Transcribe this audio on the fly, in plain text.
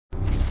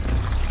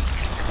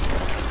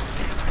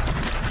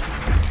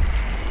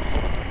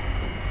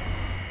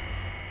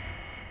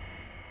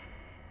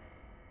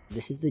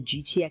This is the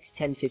GTX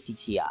 1050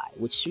 Ti,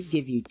 which should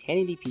give you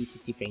 1080p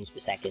 60 frames per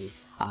second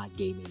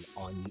gaming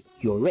on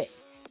your rig.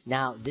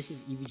 Now, this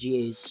is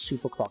EVGA's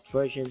super clocked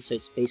version, so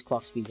its base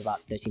clock speed is about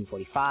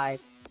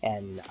 1345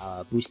 and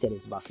boosted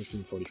is about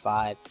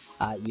 1545.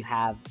 You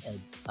have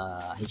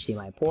a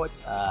HDMI port.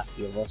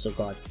 You've also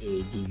got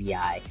a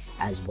DVI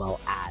as well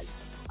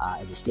as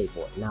a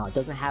DisplayPort. Now, it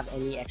doesn't have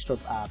any extra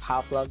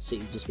power plugs, so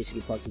it just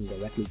basically plugs in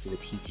directly to the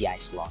PCI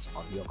slot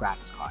of your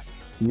graphics card.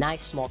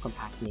 Nice, small,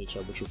 compact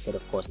nature, which will fit,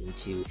 of course,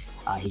 into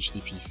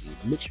HDPC.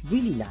 It looks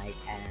really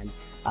nice, and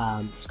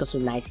it's got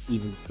some nice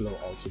even flow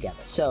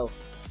altogether. So,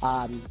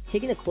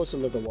 taking a closer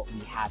look at what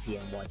we have here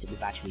and what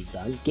we've actually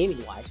done,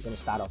 gaming-wise, we're going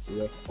to start off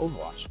with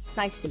Overwatch.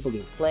 Nice, simple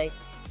gameplay.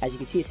 As you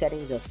can see, the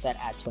settings are set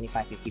at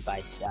 2550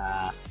 by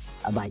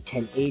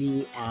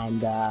 1080,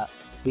 and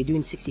we're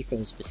doing 60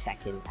 frames per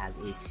second as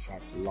a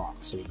set lock.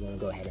 So we're going to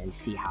go ahead and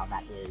see how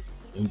that is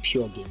in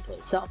pure gameplay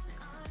itself.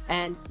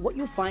 And what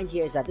you'll find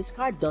here is that this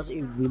card does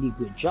a really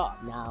good job.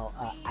 Now,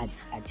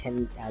 at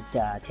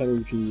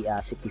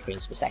 1080p 60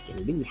 frames per second,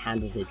 it really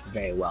handles it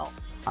very well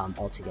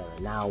altogether.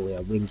 Now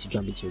we're waiting to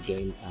jump into a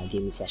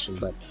gaming session,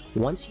 but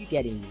once you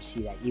get in, you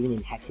see that even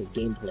in hectic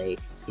gameplay,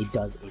 it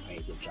does a very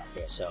good job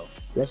there. So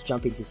let's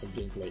jump into some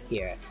gameplay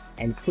here,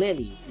 and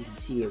clearly you can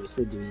see here we're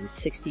still doing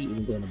 60,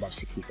 even going above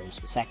 60 frames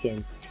per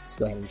second. Let's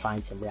go ahead and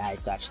find some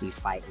guys to actually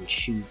fight and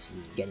shoot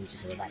and get into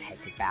some of that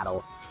hectic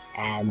battle.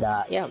 And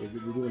yeah, we're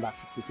doing about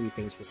 63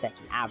 frames per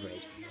second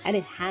average, and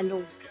it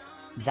handles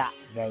that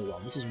very well.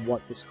 This is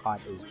what this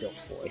card is built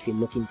for. If you're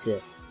looking to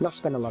not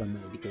spend a lot of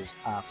money, because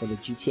for the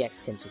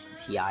GTX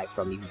 1050 Ti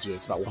from EVGA,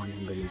 it's about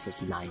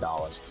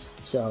 $159.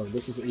 So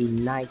this is a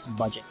nice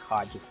budget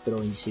card to throw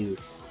into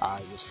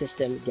your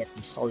system, get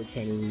some solid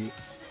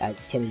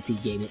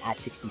 1080p gaming at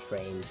 60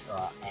 frames,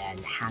 and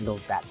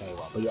handles that very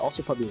well. But you're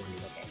also probably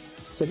wondering, okay,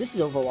 so this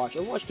is Overwatch.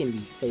 Overwatch can be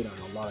played on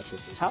a lot of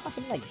systems. How about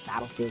something like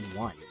Battlefield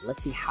 1?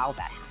 Let's see how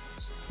that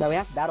handles. Now we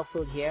have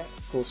Battlefield here,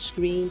 full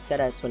screen,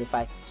 set at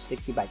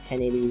 2560 by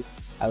 1080.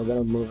 We're going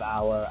to move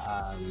our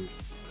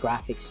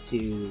graphics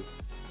to,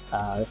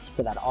 let's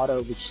put that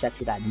auto, which sets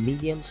it at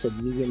medium. So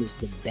medium is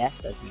the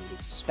best, as you would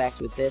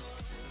expect with this.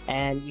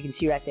 And you can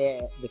see right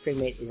there, the frame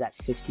rate is at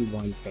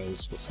 51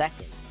 frames per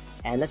second.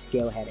 And let's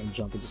go ahead and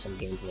jump into some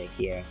gameplay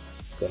here.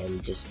 Let's go ahead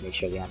and just make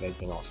sure we have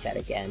everything all set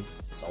again.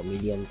 It's all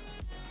medium.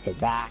 Hit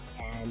back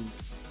and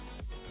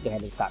go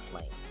ahead and start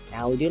playing.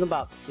 Now we're doing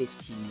about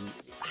 50,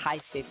 high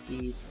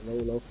 50s,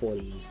 low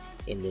 40s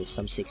in this,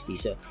 some 60s.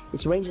 So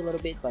it's range a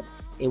little bit, but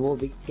it will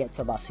get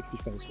to about 60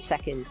 frames per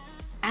second.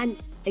 And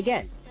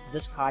again,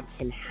 this card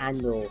can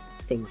handle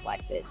things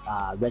like this.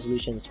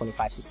 Resolution is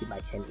 2560 by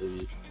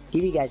 1080.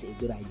 Give you guys a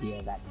good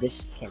idea that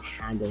this can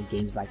handle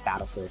games like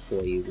Battlefield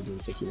for you. We're doing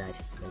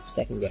 5960 frames per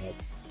second. Go ahead,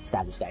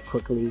 stab this guy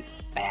quickly.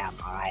 Bam.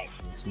 All right,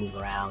 let's move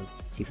around,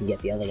 see if we can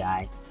get the other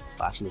guy.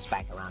 Actually, let's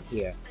back around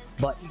here,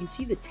 but you can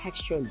see the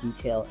texture and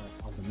detail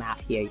on the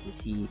map here. You can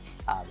see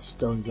the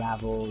stone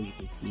gravel, you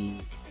can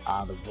see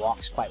the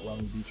rocks quite well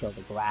in detail,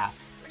 the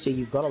grass. So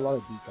you've got a lot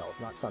of detail. It's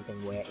not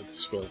something where it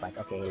just feels like,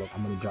 okay, look,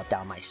 I'm going to drop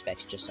down my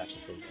specs just to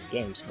actually play some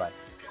games. But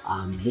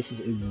this is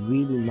a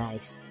really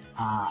nice,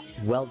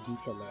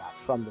 well-detailed layout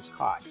from this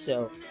card.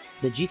 So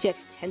the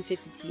GTX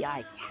 1050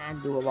 Ti can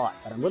do a lot,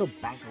 but I'm going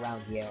to back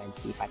around here and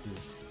see if I can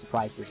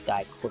surprise this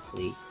guy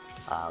quickly.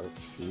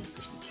 Let's see,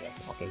 just be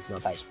careful. Okay, he's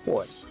not by his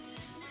force.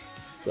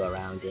 Let's go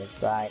around the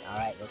inside.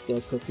 Alright, let's go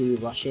quickly,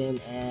 rush in,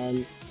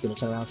 and gonna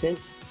turn around soon.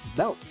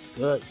 Belt,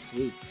 good,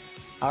 sweet.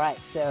 Alright,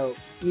 so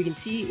you can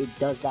see it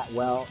does that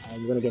well,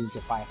 and we're gonna get into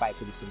a firefight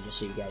pretty soon just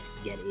so you guys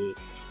can get a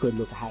good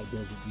look at how it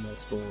does with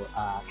multiple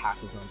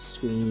characters on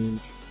screen,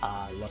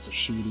 lots of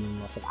shooting,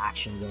 lots of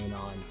action going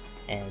on,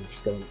 and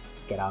just gonna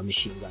get our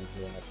machine gun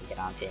here, take it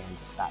out there, and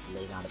just start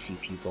laying out a few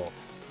people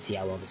to see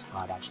how well this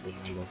card actually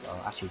handles. Or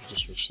actually, we could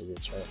just switch to the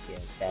turret here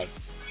instead.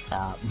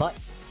 But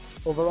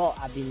overall,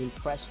 I've been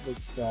impressed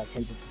with the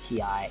 1050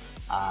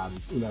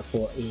 Ti. You know,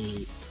 for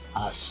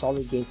a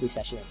solid gameplay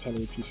session at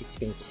 1080p 60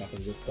 frames per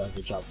second, this does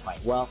the job quite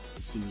well. You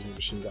can see using the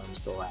machine gun, we're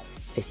still at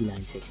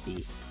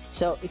 5960.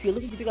 So if you're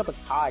looking to pick up a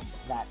card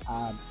that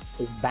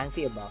is bang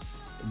for your buck,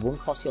 it won't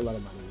cost you a lot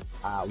of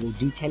money, will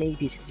do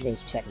 1080p 60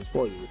 frames per second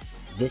for you,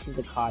 this is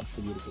the card for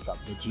you to pick up.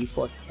 The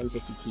GeForce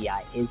 1050 Ti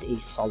is a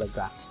solid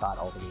graphics card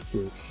all the way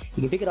through.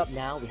 You can pick it up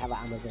now. We have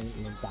our Amazon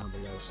link down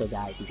below. So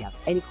guys, if you have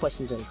any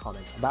questions or any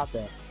comments about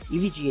the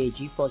EVGA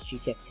GeForce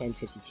GTX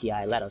 1050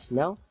 Ti, let us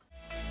know.